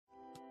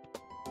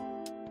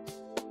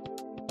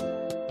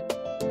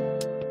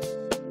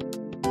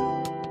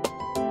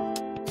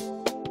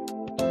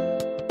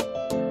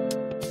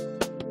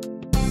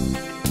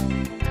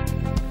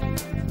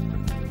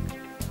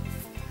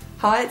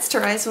Hi, it's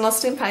Therese from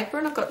Lostinpaper,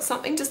 and I've got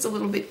something just a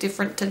little bit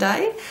different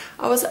today.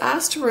 I was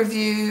asked to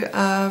review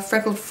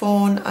Freckled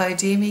Fawn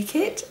OHDEERME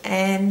Kit,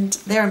 and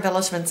their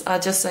embellishments are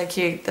just so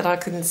cute that I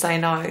couldn't say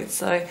no.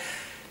 So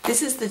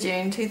this is the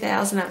June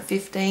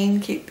 2015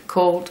 kit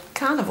called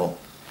Carnival.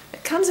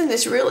 It comes in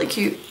this really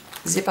cute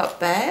zip-up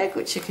bag,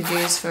 which you could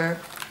use for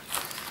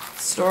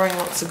storing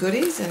lots of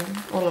goodies, and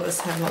all of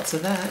us have lots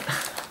of that.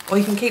 Or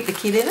you can keep the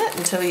kit in it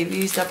until you've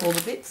used up all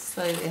the bits,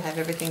 so you have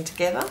everything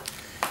together.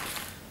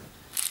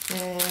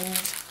 And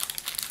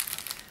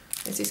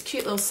there's this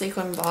cute little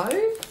sequin bow,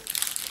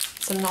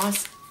 some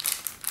nice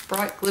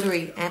bright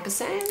glittery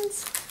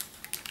ampersands.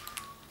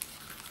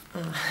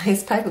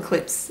 These paper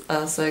clips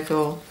are so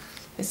cool.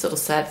 This sort of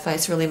sad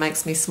face really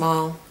makes me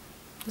smile.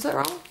 Is that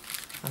wrong?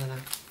 I don't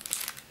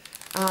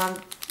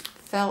know.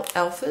 Felt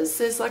alphas.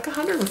 There's like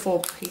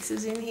 104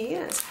 pieces in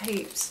here. It's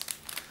heaps.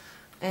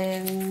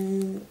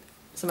 And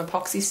some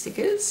epoxy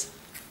stickers.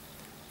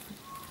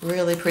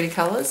 Really pretty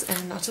colours,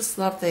 and I just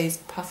love these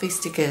puffy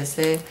stickers.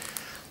 They're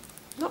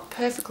not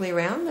perfectly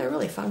round, they're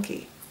really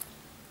funky.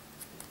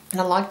 And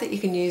I like that you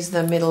can use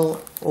the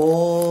middle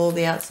or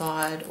the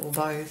outside or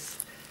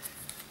both.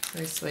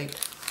 Very sweet.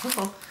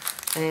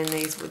 And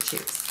these wood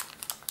chips.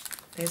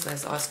 There's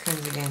those ice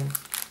creams again.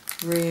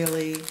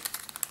 Really,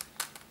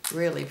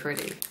 really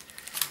pretty.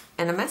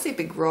 And a massive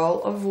big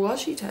roll of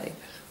washi tape.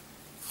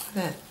 Look at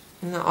that.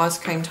 And the ice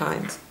cream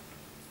tones.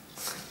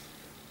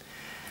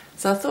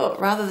 So I thought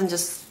rather than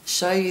just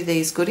show you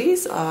these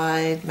goodies,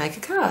 I'd make a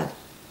card.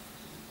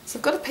 So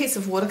I've got a piece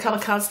of watercolour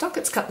cardstock.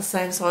 It's cut the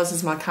same size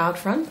as my card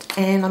front,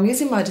 and I'm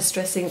using my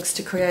distress inks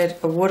to create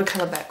a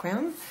watercolour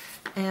background.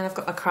 And I've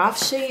got my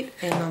craft sheet,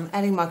 and I'm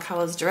adding my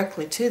colours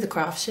directly to the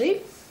craft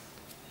sheet.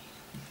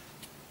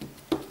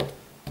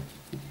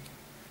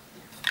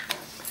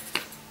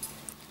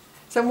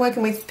 So I'm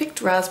working with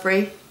picked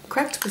raspberry,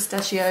 cracked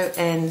pistachio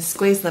and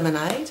squeezed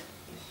lemonade.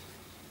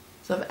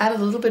 So I've added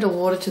a little bit of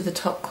water to the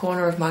top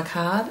corner of my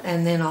card,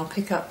 and then I'll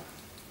pick up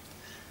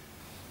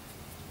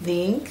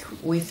the ink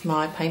with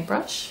my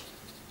paintbrush.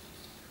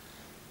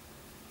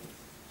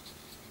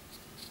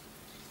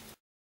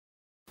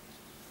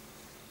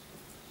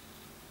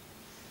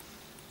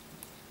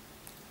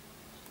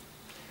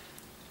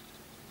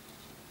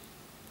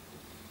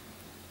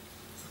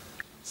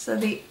 So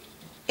the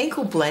ink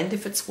will blend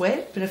if it's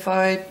wet, but if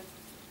I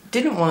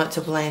didn't want it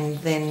to blend,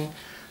 then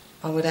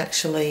I would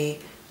actually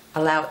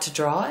allow it to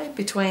dry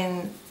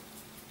between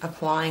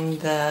applying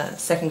the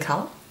second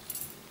colour.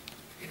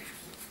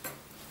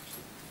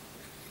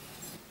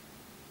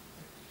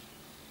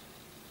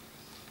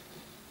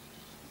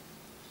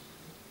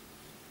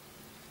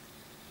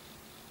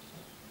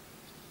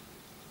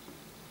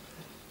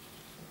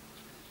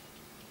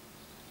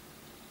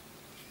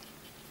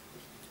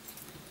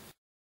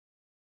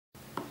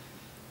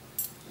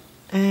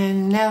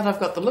 And now that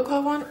I've got the look I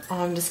want,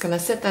 I'm just going to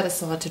set that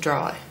aside to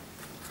dry.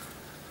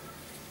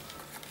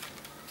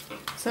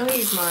 So I'm going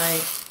to use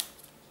my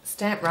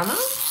stamp runner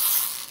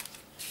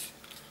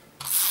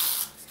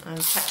and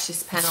attach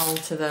this panel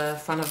to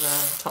the front of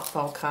the top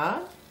fold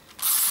card.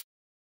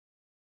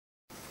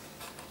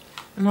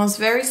 And I was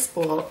very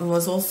spoiled and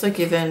was also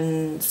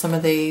given some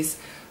of these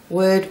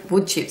wood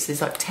chips.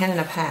 There's like 10 in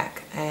a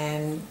pack,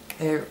 and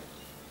they're,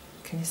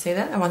 can you see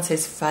that? That one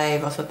says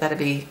fave. I thought that'd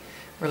be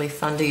really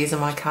fun to use on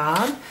my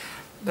card.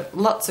 But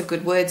lots of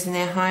good words in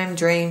there: home,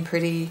 dream,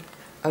 pretty,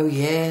 oh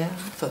yeah. I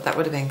thought that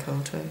would have been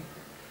cool too.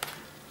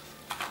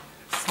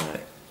 So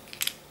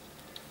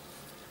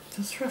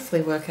just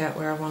roughly work out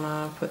where I want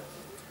to put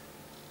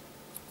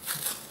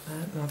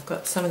that. And I've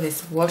got some of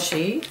this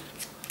washi.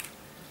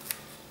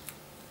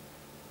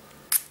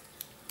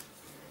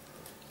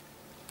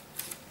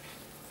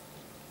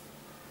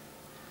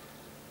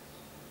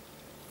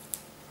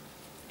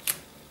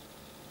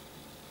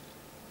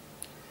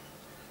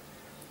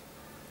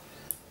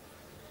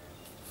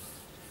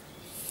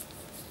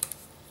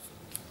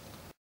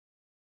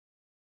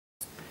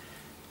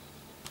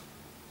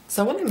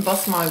 So I want to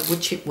emboss my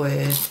wood chip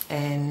word,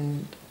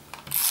 and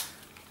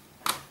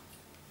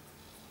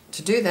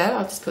to do that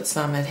I'll just put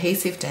some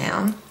adhesive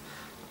down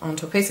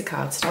onto a piece of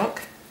cardstock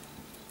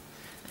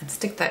and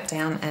stick that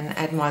down and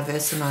add my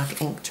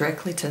Versamark ink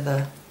directly to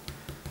the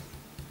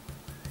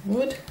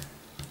wood.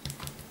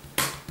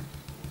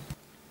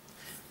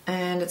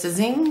 And it's a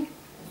Zing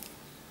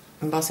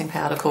embossing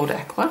powder called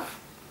Aqua.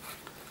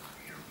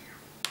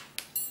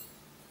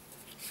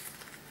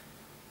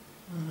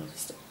 I'll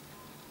just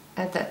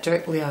add that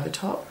directly over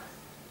top.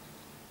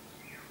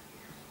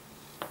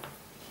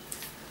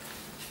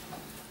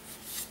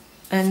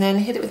 And then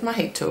hit it with my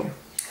heat tool.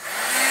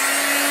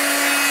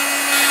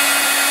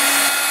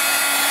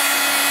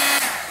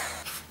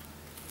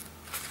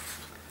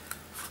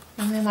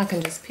 And then I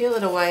can just peel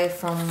it away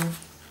from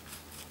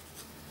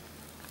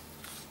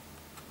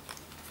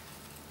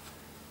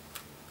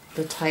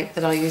the tape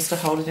that I used to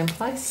hold it in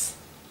place.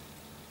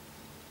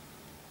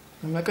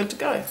 And we're good to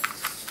go.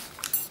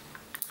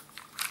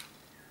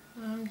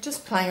 I'm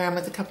just playing around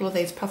with a couple of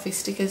these puffy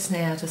stickers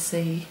now to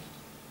see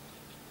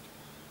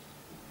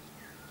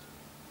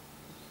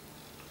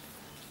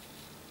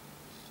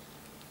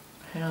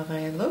how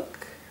they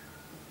look.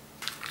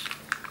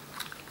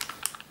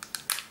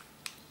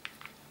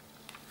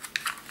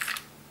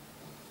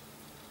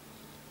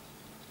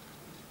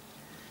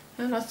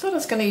 And I thought I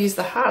was going to use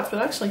the hearts,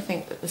 but I actually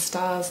think that the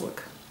stars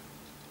look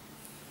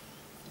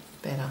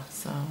better,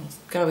 so I'll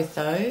go with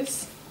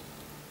those.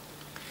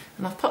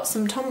 And I've popped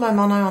some Tombow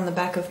Mono on the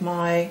back of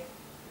my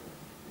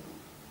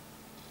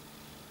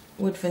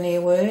wood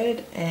veneer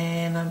word,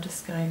 and I'm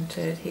just going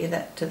to adhere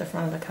that to the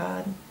front of the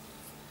card.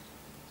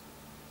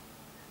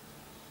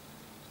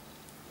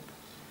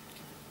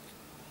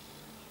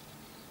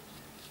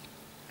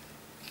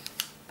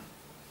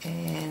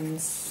 And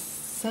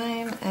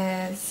same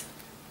as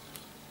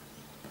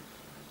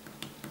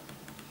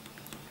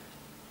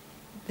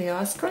the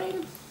ice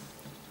cream.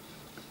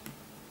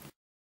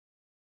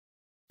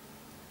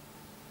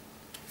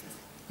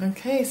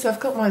 Okay, so I've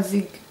got my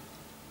Zig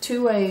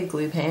two-way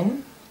glue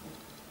pen,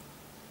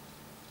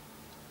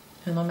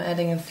 and I'm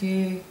adding a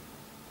few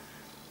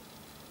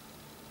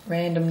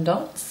random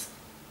dots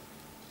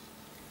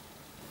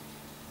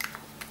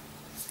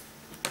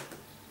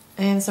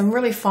and some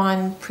really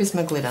fine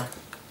Prisma glitter.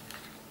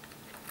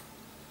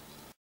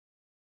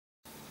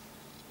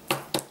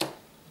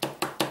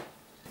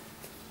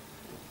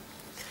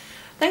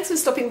 Thanks for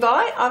stopping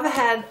by. I've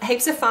had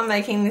heaps of fun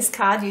making this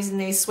card using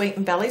these sweet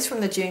embellies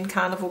from the June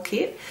Carnival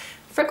kit.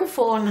 Freckled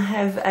Fawn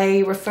have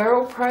a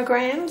referral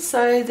program,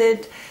 so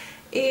that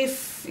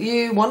if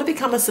you want to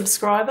become a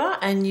subscriber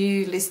and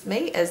you list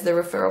me as the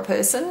referral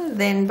person,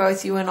 then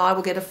both you and I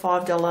will get a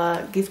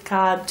 $5 gift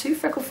card to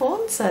Freckled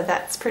Fawn, so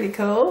that's pretty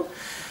cool.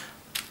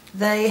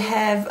 They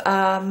have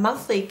a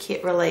monthly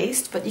kit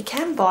released, but you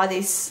can buy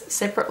this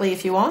separately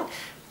if you want.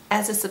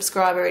 As a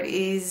subscriber, it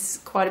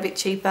is quite a bit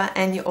cheaper,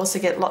 and you also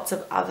get lots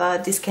of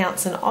other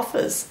discounts and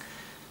offers.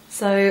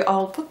 So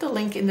I'll put the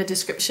link in the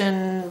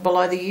description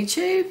below the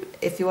YouTube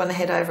if you want to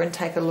head over and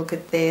take a look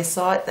at their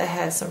site. They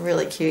have some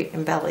really cute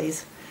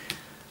embellies.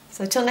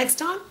 So till next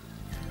time,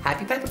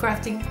 happy paper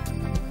crafting.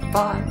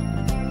 Bye.